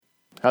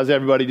How's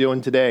everybody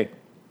doing today?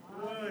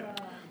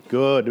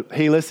 Good.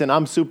 Hey, listen,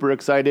 I'm super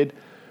excited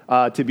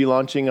to be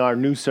launching our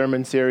new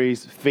sermon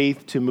series,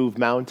 Faith to Move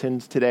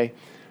Mountains, today.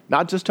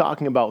 Not just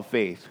talking about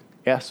faith.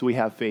 Yes, we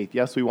have faith.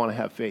 Yes, we want to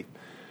have faith.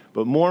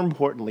 But more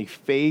importantly,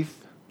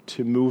 faith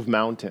to move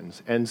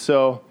mountains. And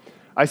so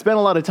I spent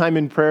a lot of time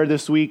in prayer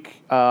this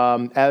week.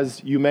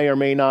 As you may or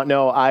may not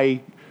know,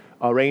 I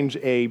arrange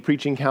a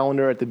preaching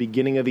calendar at the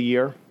beginning of the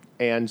year.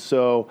 And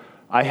so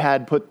I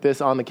had put this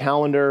on the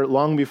calendar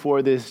long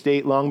before this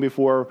date, long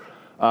before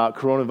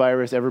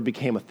coronavirus ever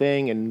became a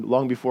thing, and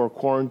long before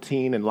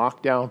quarantine and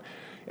lockdown.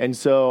 And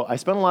so I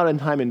spent a lot of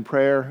time in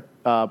prayer,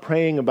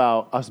 praying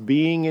about us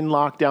being in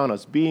lockdown,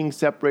 us being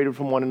separated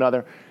from one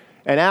another,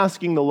 and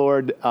asking the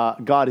Lord,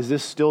 God, is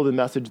this still the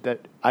message that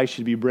I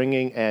should be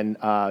bringing? And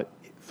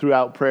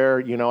throughout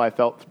prayer, I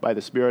felt by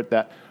the Spirit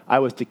that I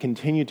was to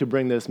continue to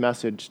bring this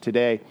message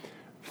today,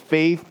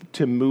 faith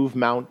to move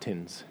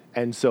mountains.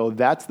 And so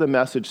that's the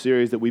message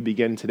series that we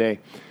begin today.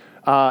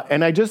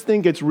 And I just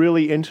think it's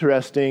really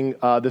interesting,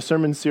 the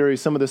sermon series,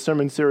 some of the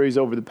sermon series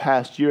over the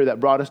past year that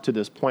brought us to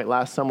this point.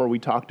 Last summer, we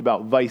talked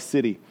about Vice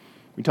City.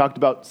 We talked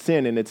about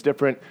sin and its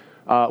different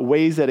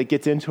ways that it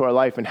gets into our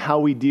life and how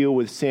we deal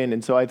with sin.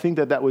 And so I think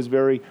that was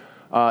very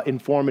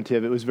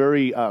informative. It was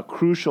very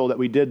crucial that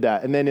we did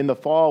that. And then in the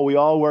fall, we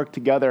all worked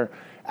together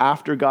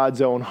after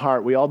God's own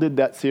heart. We all did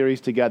that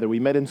series together. We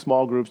met in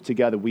small groups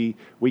together. We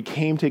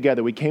came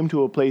together. We came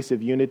to a place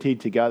of unity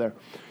together.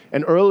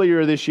 And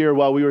earlier this year,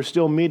 while we were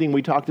still meeting,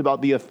 we talked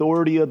about the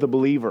authority of the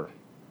believer.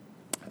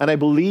 And I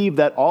believe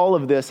that all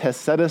of this has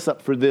set us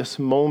up for this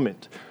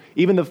moment.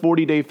 Even the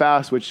 40-day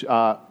fast, which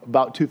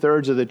about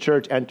 2/3 of the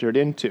church entered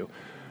into,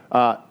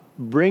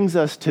 brings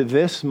us to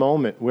this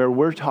moment where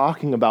we're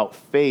talking about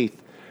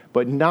faith,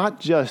 but not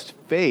just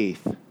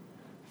faith,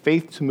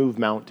 faith to move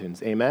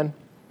mountains. Amen?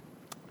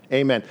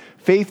 Amen.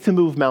 Faith to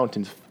move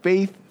mountains,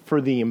 faith for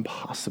the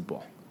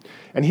impossible.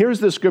 And here's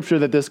the scripture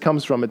that this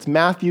comes from. It's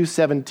Matthew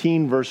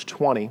 17, verse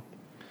 20.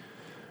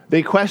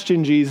 They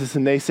questioned Jesus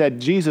and they said,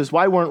 Jesus,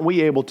 why weren't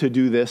we able to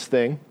do this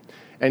thing?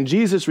 And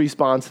Jesus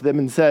responds to them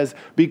and says,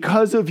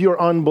 because of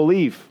your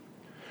unbelief.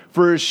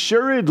 For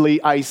assuredly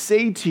I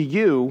say to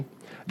you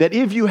that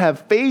if you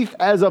have faith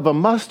as of a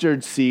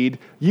mustard seed,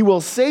 you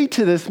will say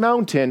to this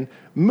mountain,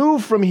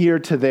 move from here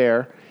to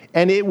there,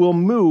 and it will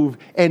move,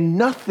 and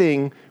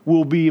nothing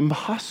will be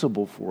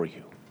impossible for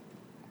you.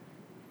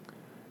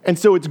 And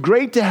so it's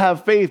great to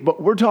have faith,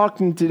 but we're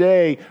talking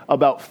today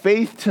about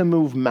faith to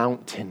move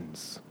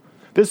mountains.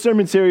 This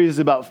sermon series is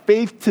about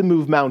faith to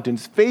move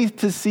mountains, faith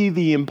to see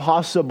the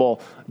impossible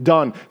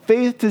done,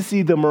 faith to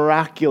see the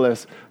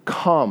miraculous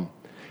come.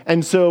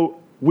 And so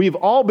we've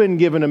all been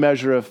given a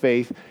measure of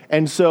faith.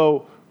 And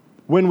so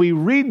when we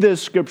read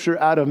this scripture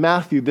out of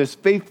Matthew, this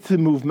faith to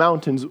move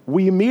mountains,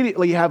 we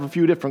immediately have a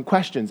few different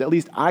questions. At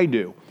least I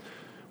do.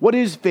 What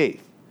is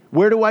faith?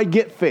 Where do I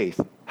get faith?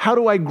 How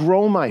do I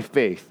grow my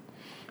faith?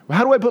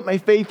 How do I put my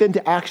faith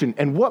into action?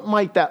 And what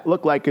might that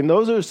look like? And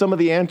those are some of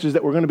the answers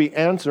that we're going to be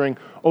answering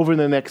over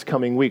the next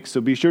coming weeks. So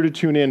be sure to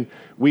tune in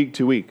week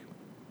to week.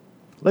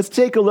 Let's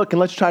take a look and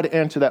let's try to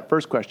answer that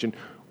first question.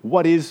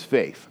 What is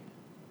faith?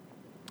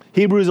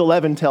 Hebrews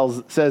 11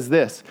 says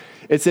this.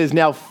 It says,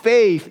 now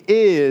faith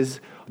is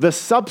the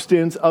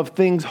substance of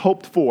things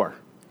hoped for,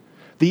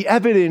 the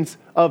evidence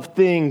of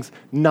things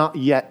not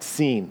yet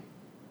seen.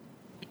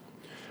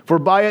 For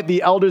by it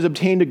the elders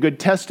obtained a good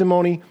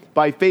testimony.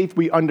 By faith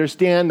we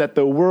understand that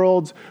the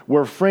worlds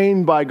were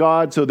framed by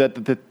God so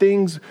that the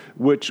things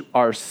which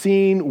are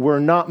seen were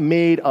not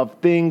made of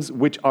things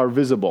which are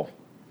visible.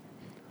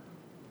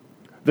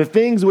 The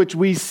things which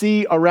we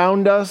see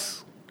around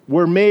us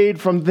were made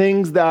from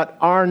things that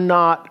are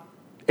not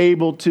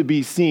able to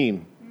be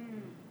seen.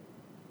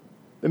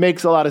 It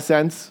makes a lot of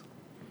sense.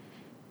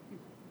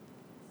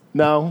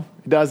 No,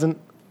 it doesn't.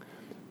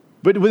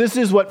 But this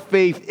is what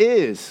faith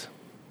is.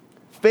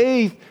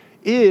 Faith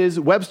is,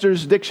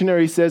 Webster's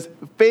dictionary says,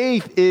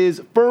 faith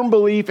is firm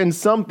belief in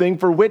something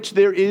for which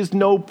there is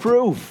no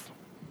proof.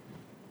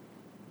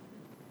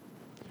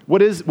 What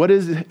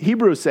does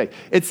Hebrews say?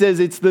 It says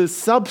it's the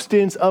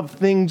substance of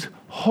things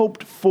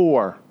hoped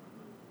for.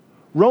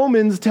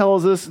 Romans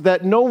tells us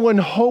that no one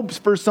hopes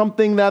for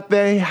something that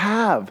they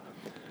have.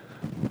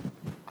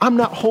 I'm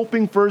not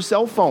hoping for a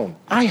cell phone.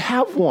 I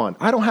have one.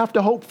 I don't have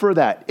to hope for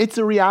that. It's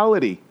a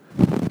reality.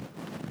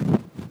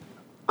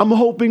 I'm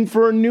hoping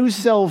for a new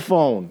cell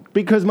phone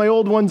because my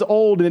old one's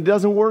old and it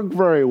doesn't work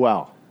very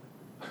well.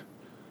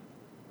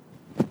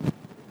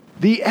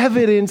 The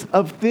evidence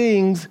of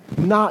things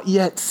not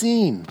yet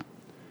seen.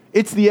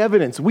 It's the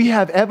evidence. We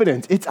have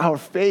evidence. It's our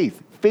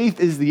faith.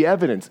 Faith is the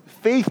evidence.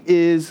 Faith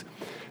is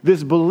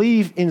this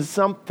belief in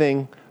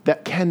something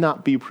that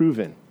cannot be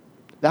proven.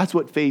 That's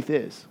what faith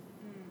is.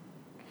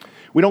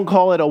 We don't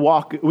call it a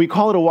walk. We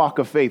call it a walk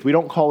of faith. We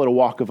don't call it a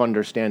walk of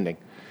understanding.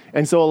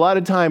 And so a lot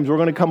of times we're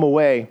going to come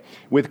away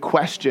with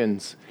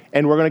questions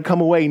and we're going to come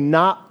away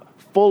not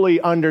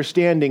fully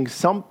understanding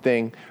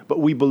something, but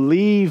we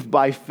believe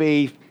by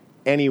faith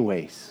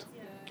anyways.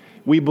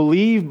 We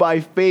believe by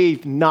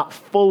faith, not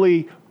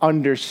fully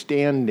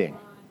understanding.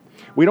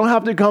 We don't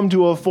have to come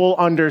to a full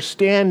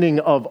understanding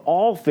of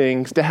all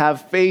things to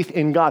have faith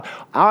in God.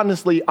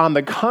 Honestly, on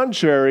the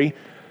contrary,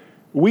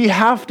 we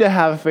have to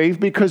have faith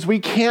because we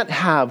can't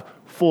have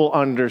full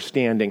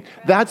understanding.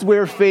 That's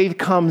where faith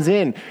comes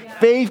in.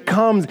 Faith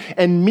comes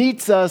and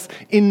meets us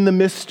in the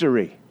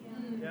mystery.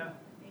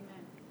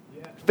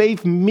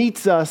 Faith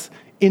meets us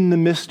in the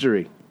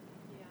mystery.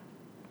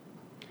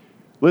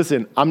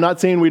 Listen, I'm not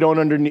saying we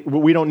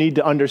don't need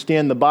to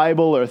understand the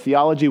Bible or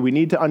theology. We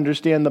need to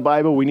understand the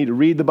Bible. We need to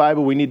read the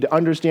Bible. We need to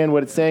understand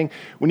what it's saying.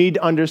 We need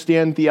to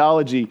understand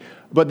theology.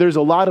 But there's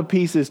a lot of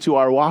pieces to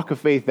our walk of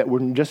faith that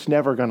we're just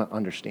never going to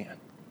understand.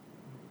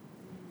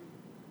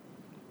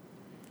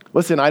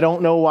 Listen, I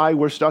don't know why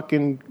we're stuck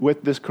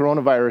with this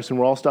coronavirus and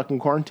we're all stuck in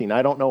quarantine.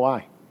 I don't know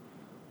why.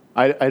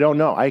 I don't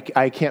know.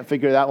 I can't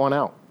figure that one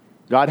out.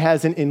 God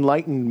hasn't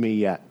enlightened me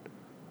yet.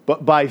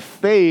 But by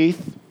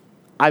faith,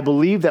 I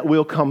believe that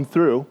we'll come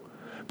through.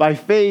 By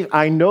faith,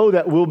 I know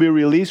that we'll be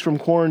released from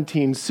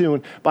quarantine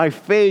soon. By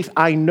faith,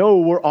 I know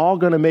we're all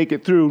going to make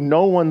it through.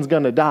 No one's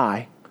going to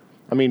die.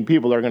 I mean,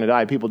 people are going to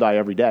die. People die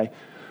every day.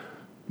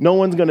 No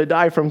one's going to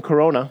die from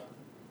corona.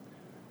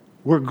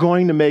 We're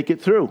going to make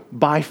it through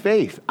by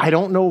faith. I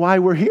don't know why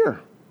we're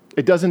here.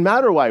 It doesn't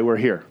matter why we're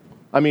here.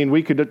 I mean,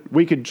 we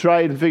could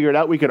try and figure it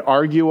out. We could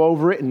argue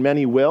over it, and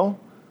many will.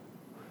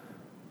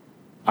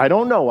 I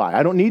don't know why.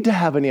 I don't need to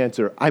have an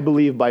answer. I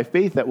believe by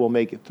faith that we'll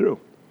make it through.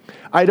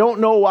 I don't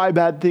know why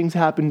bad things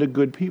happen to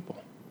good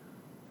people.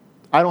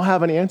 I don't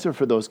have an answer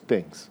for those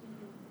things.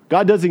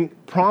 God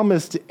doesn't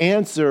promise to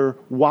answer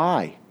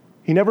why.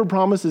 He never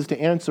promises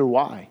to answer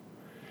why.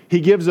 He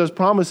gives us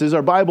promises.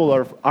 Our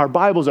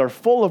Bibles are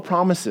full of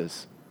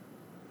promises.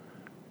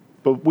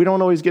 But we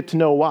don't always get to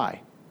know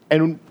why.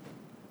 And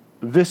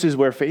this is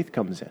where faith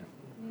comes in.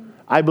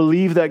 I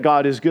believe that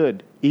God is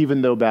good,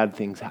 even though bad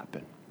things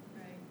happen.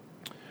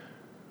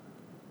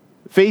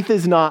 Faith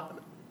is not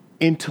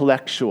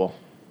intellectual.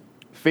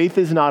 Faith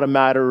is not a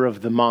matter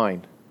of the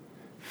mind.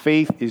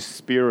 Faith is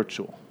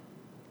spiritual.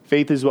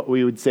 Faith is what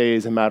we would say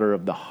is a matter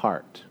of the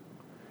heart.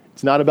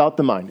 It's not about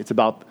the mind. It's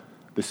about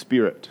the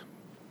spirit.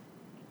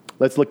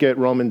 Let's look at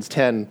Romans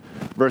 10,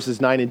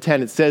 verses 9 and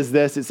 10. It says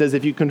this. It says,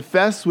 if you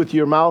confess with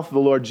your mouth the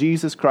Lord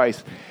Jesus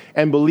Christ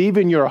and believe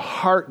in your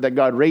heart that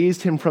God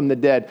raised him from the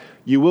dead,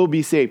 you will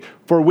be saved.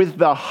 For with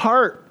the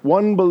heart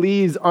one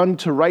believes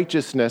unto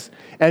righteousness,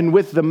 and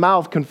with the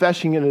mouth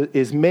confession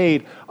is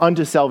made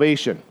unto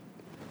salvation.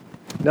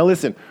 Now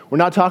listen, we're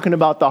not talking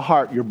about the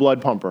heart, your blood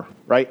pumper,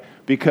 right?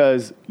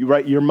 Because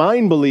your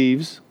mind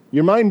believes,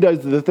 your mind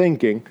does the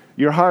thinking,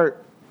 your heart,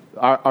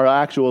 our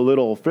actual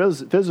little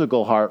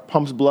physical heart,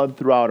 pumps blood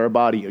throughout our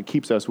body. It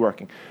keeps us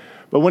working.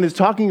 But when it's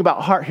talking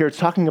about heart here, it's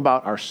talking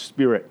about our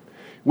spirit.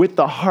 With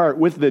the heart,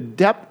 with the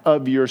depth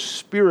of your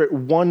spirit,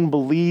 one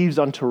believes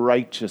unto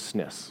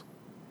righteousness.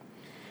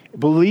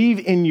 Believe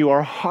in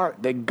your heart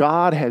that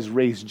God has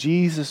raised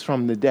Jesus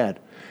from the dead.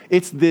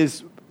 It's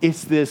this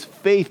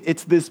faith,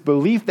 it's this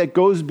belief that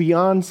goes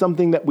beyond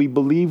something that we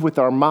believe with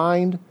our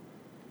mind,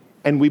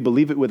 and we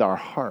believe it with our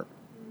heart.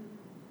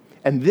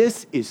 And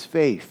this is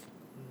faith.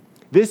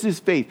 This is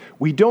faith.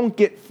 We don't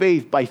get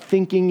faith by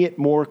thinking it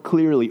more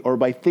clearly or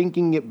by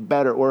thinking it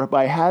better or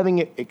by having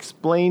it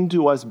explained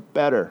to us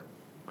better.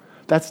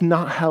 That's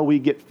not how we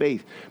get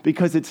faith,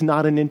 because it's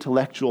not an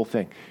intellectual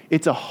thing.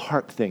 It's a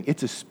heart thing.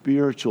 It's a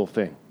spiritual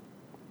thing.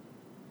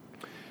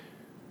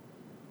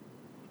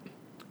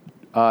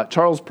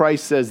 Charles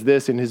Price says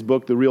this in his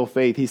book, The Real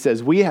Faith. He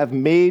says, we have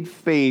made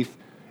faith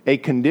a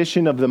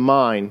condition of the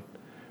mind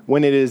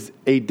when it is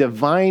a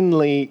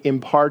divinely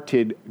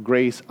imparted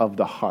grace of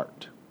the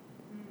heart.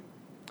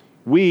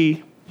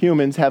 We,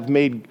 humans, have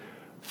made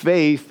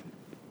faith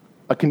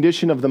a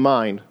condition of the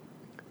mind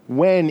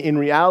when, in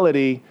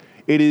reality,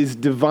 it is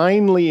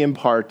divinely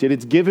imparted.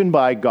 It's given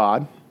by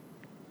God,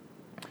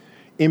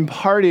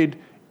 imparted,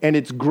 and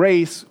it's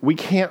grace. We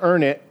can't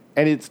earn it,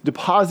 and it's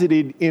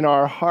deposited in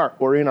our heart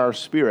or in our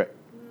spirit.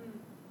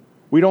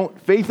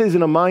 Faith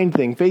isn't a mind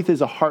thing. Faith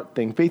is a heart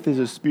thing. Faith is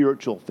a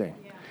spiritual thing.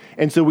 Yeah.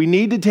 And so we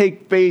need to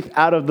take faith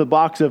out of the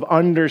box of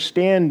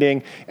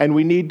understanding, and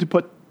we need to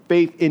put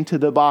faith into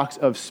the box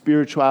of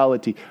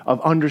spirituality, of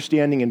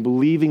understanding and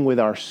believing with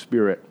our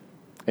spirit.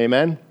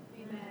 Amen?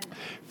 Amen.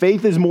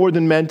 Faith is more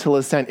than mental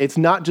assent. It's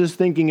not just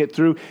thinking it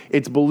through.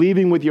 It's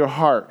believing with your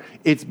heart.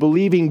 It's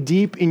believing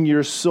deep in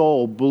your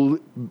soul.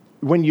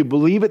 When you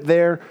believe it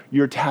there,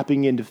 you're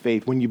tapping into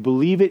faith. When you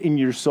believe it in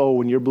your soul,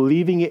 when you're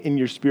believing it in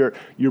your spirit,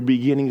 you're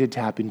beginning to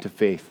tap into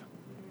faith.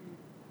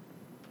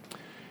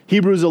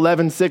 Hebrews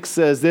 11:6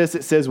 says this.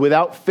 It says,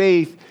 without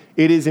faith,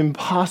 it is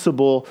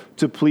impossible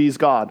to please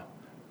God.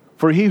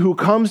 For he who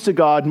comes to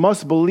God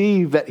must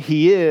believe that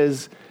he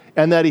is,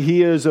 and that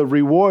he is a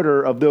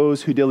rewarder of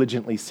those who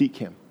diligently seek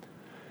him.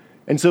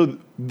 And so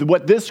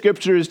what this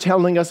scripture is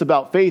telling us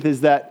about faith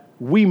is that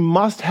we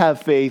must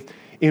have faith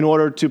in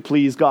order to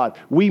please God.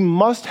 We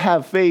must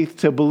have faith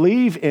to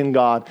believe in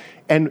God,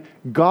 and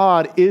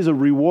God is a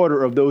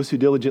rewarder of those who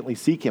diligently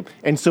seek him.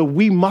 And so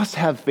we must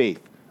have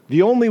faith.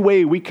 The only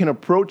way we can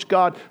approach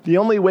God, the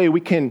only way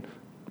we can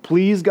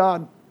please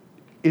God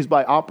is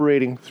by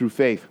operating through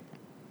faith.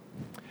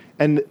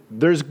 And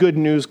there's good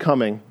news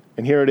coming,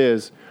 and here it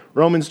is.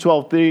 Romans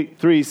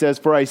 12:3 says,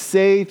 "For I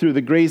say through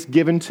the grace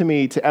given to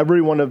me to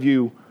every one of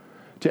you,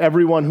 to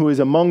everyone who is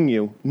among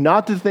you,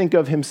 not to think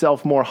of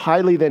himself more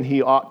highly than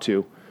he ought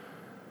to,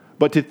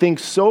 but to think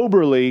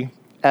soberly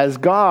as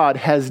God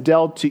has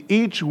dealt to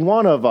each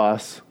one of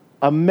us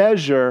a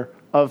measure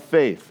of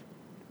faith."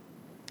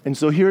 And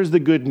so here's the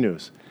good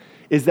news,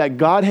 is that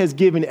God has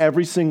given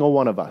every single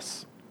one of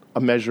us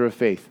a measure of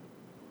faith.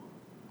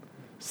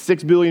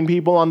 6 billion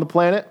people on the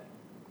planet,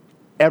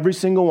 every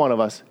single one of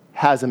us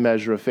has a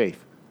measure of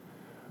faith.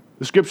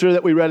 The scripture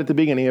that we read at the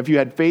beginning, if you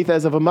had faith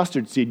as of a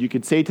mustard seed, you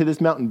could say to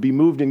this mountain, be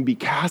moved and be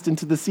cast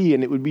into the sea,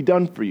 and it would be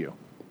done for you.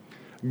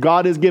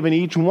 God has given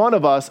each one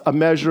of us a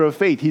measure of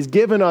faith. He's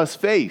given us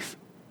faith.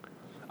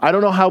 I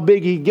don't know how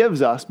big he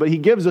gives us, but he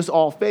gives us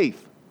all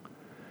faith.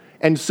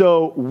 And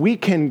so we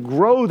can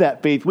grow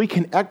that faith, we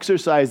can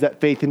exercise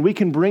that faith, and we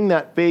can bring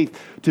that faith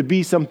to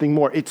be something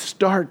more. It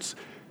starts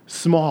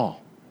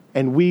small,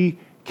 and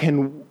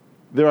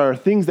there are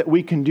things that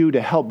we can do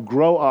to help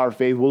grow our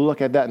faith. We'll look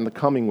at that in the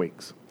coming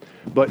weeks.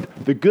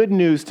 But the good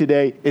news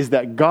today is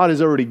that God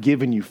has already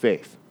given you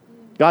faith.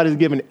 God has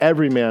given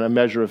every man a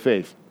measure of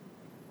faith.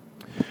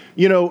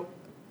 You know,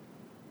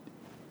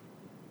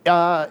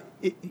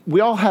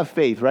 we all have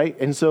faith, right?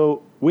 And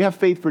so we have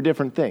faith for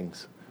different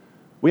things.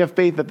 We have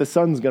faith that the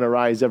sun's going to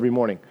rise every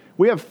morning.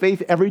 We have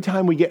faith every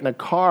time we get in a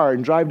car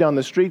and drive down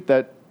the street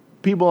that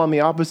people on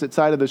the opposite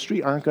side of the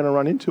street aren't going to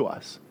run into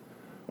us,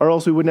 or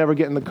else we would never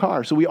get in the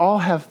car. So we all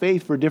have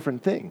faith for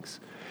different things.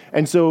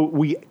 And so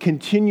we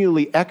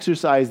continually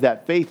exercise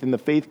that faith, and the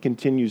faith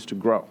continues to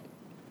grow.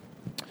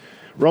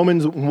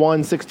 Romans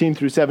 1:16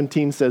 through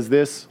 17 says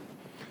this,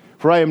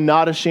 "For I am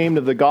not ashamed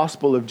of the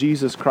gospel of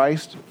Jesus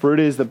Christ, for it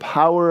is the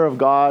power of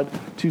God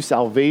to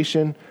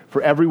salvation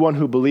for everyone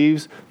who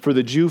believes, for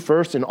the Jew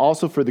first and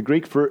also for the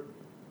Greek, for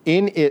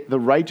in it the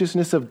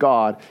righteousness of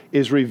God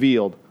is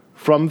revealed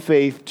from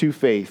faith to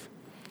faith.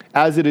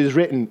 As it is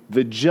written,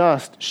 the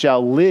just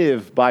shall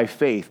live by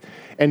faith."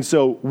 And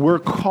so we're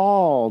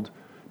called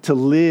to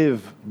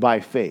live by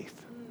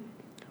faith.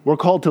 We're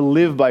called to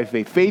live by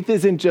faith. Faith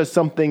isn't just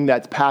something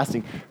that's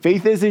passing.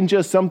 Faith isn't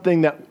just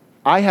something that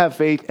I have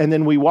faith and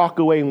then we walk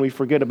away and we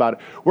forget about it.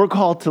 We're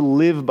called to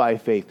live by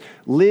faith.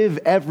 Live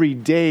every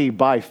day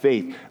by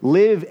faith.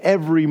 Live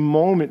every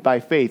moment by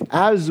faith.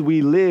 As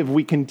we live,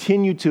 we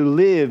continue to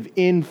live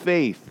in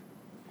faith.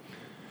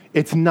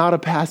 It's not a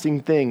passing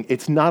thing.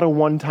 It's not a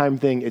one-time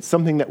thing. It's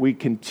something that we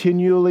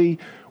continually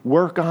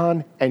work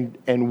on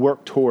and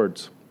work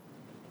towards.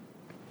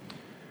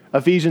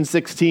 Ephesians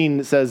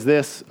 16 says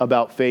this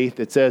about faith.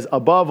 It says,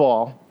 "Above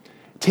all,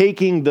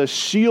 taking the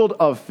shield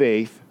of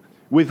faith,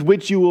 with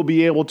which you will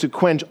be able to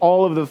quench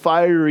all of the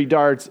fiery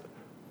darts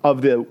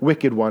of the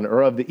wicked one,"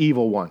 or of the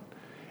evil one.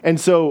 And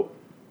so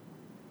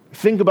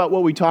think about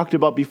what we talked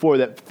about before,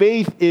 that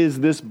faith is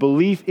this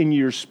belief in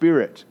your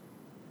spirit.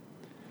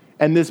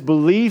 And this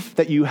belief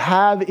that you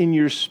have in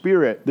your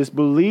spirit, this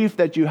belief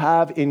that you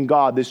have in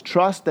God, this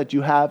trust that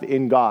you have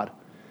in God,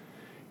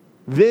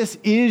 this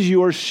is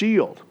your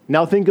shield.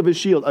 Now think of a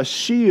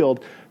shield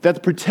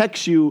that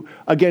protects you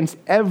against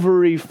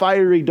every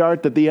fiery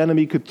dart that the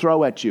enemy could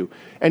throw at you.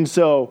 And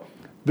so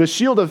the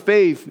shield of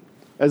faith,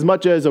 as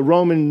much as a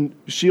Roman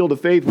shield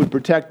of faith would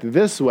protect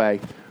this way,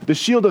 the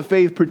shield of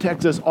faith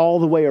protects us all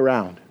the way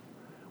around.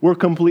 We're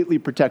completely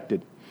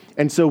protected.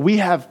 And so we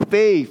have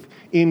faith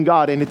in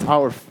God, and it's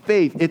our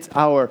faith, it's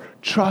our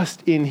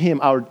trust in Him,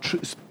 our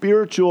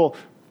spiritual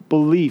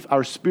belief,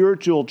 our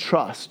spiritual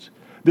trust,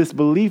 this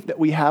belief that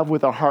we have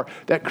with our heart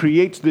that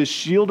creates this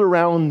shield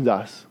around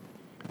us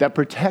that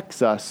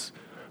protects us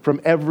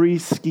from every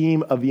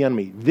scheme of the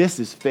enemy. This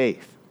is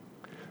faith.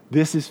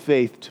 This is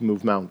faith to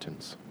move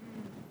mountains.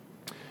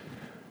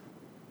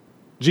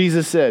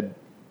 Jesus said,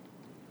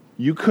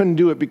 "You couldn't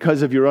do it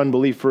because of your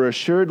unbelief. For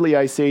assuredly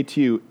I say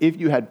to you, if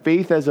you had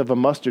faith as of a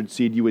mustard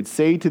seed, you would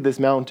say to this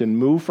mountain,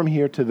 move from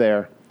here to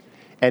there,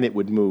 and it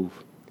would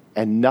move,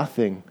 and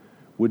nothing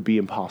would be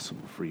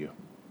impossible for you."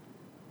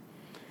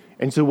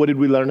 And so what did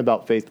we learn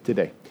about faith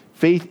today?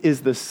 Faith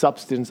is the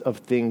substance of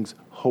things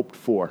hoped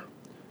for.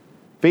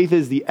 Faith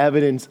is the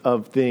evidence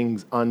of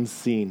things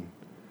unseen.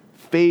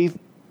 Faith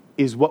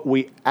is what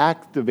we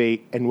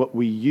activate and what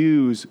we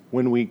use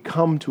when we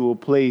come to a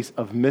place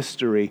of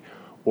mystery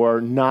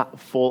or not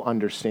full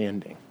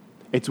understanding.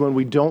 It's when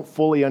we don't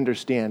fully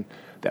understand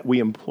that we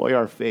employ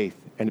our faith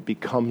and it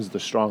becomes the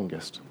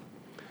strongest.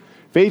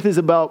 Faith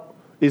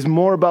is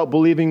more about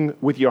believing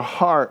with your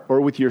heart or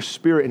with your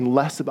spirit and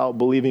less about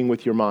believing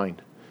with your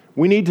mind.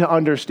 We need to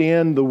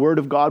understand the Word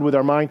of God with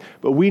our mind,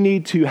 but we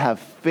need to have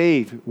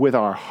faith with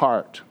our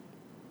heart.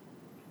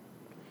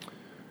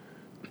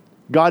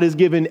 God has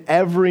given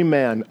every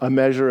man a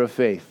measure of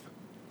faith.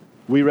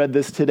 We read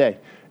this today.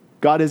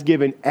 God has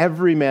given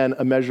every man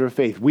a measure of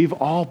faith. We've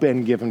all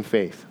been given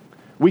faith.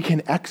 We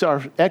can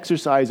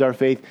exercise our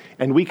faith,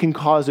 and we can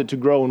cause it to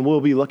grow, and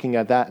we'll be looking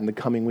at that in the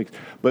coming weeks.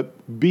 But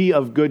be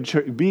of good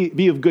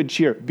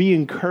cheer. Be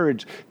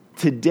encouraged.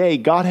 today,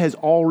 God has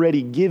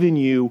already given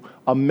you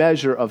a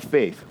measure of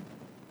faith.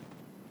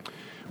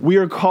 We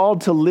are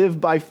called to live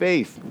by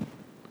faith.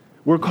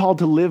 We're called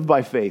to live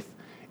by faith.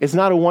 It's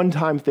not a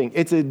one-time thing.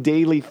 It's a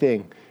daily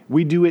thing.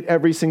 We do it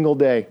every single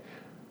day.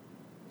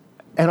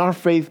 And our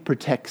faith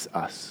protects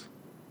us.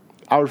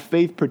 Our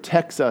faith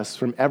protects us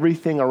from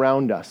everything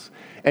around us.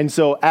 And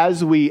so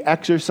as we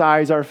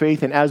exercise our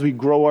faith and as we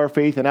grow our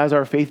faith and as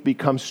our faith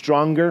becomes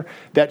stronger,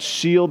 that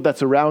shield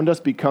that's around us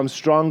becomes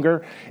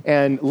stronger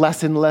and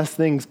less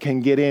things can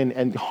get in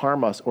and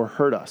harm us or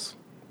hurt us.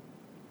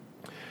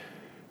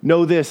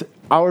 Know this,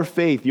 our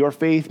faith, your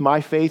faith,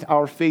 my faith,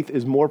 our faith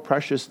is more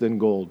precious than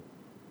gold.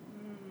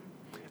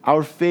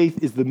 Our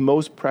faith is the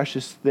most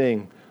precious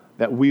thing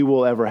that we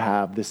will ever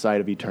have this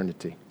side of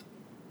eternity.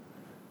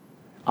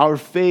 Our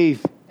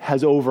faith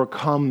has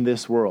overcome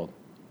this world.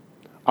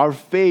 Our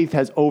faith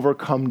has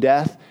overcome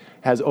death,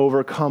 has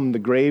overcome the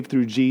grave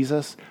through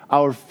Jesus.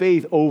 Our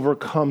faith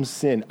overcomes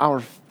sin.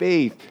 Our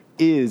faith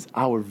is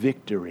our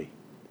victory.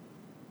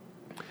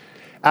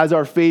 As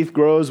our faith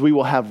grows, we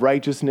will have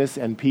righteousness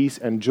and peace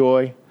and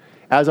joy.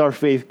 As our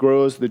faith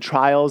grows, the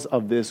trials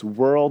of this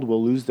world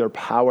will lose their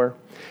power.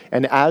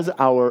 And as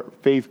our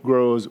faith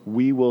grows,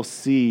 we will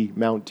see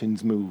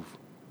mountains move.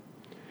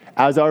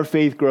 As our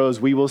faith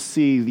grows, we will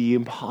see the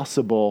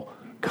impossible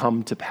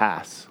come to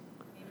pass.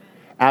 Amen.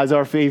 As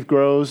our faith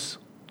grows,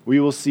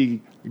 we will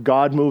see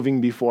God moving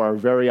before our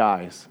very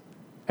eyes.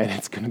 And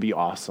it's going to be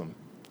awesome.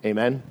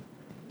 Amen?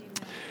 Amen.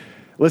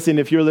 Listen,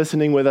 if you're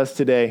listening with us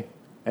today,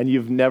 and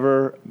you've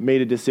never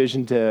made a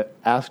decision to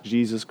ask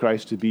Jesus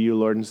Christ to be your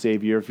Lord and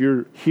Savior, if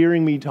you're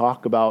hearing me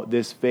talk about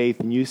this faith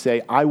and you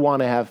say, I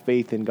want to have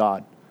faith in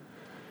God,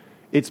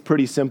 it's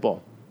pretty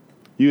simple.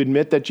 You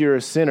admit that you're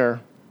a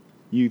sinner,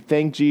 you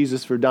thank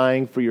Jesus for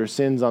dying for your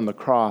sins on the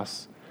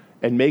cross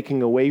and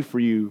making a way for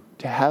you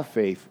to have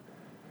faith,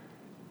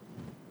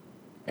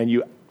 and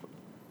you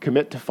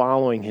commit to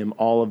following him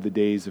all of the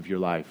days of your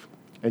life.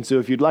 And so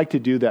if you'd like to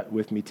do that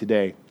with me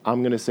today,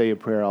 I'm going to say a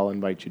prayer. I'll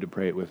invite you to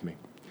pray it with me.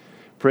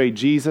 Pray,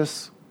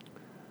 Jesus,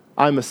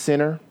 I'm a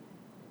sinner.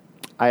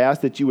 I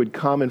ask that you would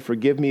come and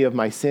forgive me of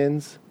my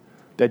sins,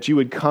 that you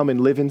would come and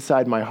live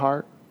inside my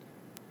heart,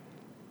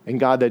 and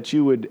God, that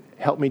you would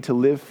help me to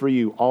live for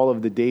you all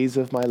of the days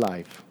of my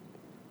life.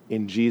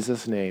 In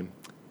Jesus' name,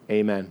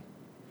 amen.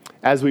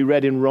 As we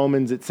read in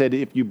Romans, it said,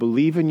 if you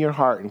believe in your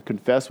heart and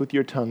confess with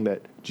your tongue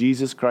that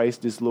Jesus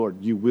Christ is Lord,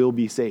 you will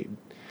be saved.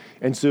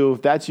 And so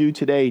if that's you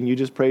today and you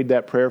just prayed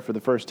that prayer for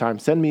the first time,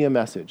 send me a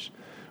message,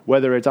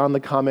 whether it's on the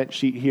comment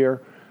sheet here,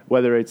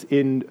 whether it's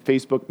in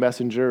Facebook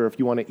Messenger, or if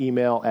you want to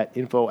email at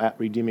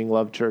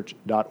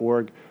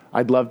info@redeeminglovechurch.org.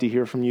 I'd love to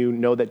hear from you.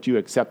 Know that you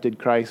accepted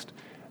Christ.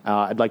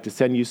 I'd like to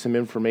send you some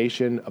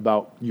information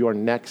about your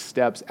next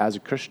steps as a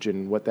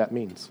Christian, what that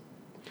means.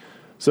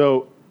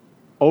 So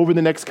over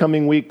the next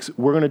coming weeks,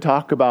 we're going to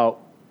talk about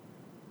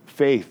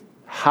faith.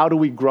 How do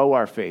we grow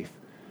our faith?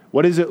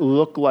 What does it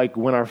look like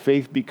when our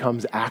faith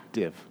becomes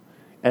active?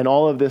 And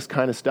all of this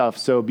kind of stuff.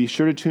 So be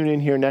sure to tune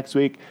in here next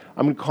week.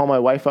 I'm going to call my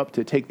wife up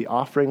to take the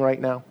offering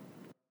right now.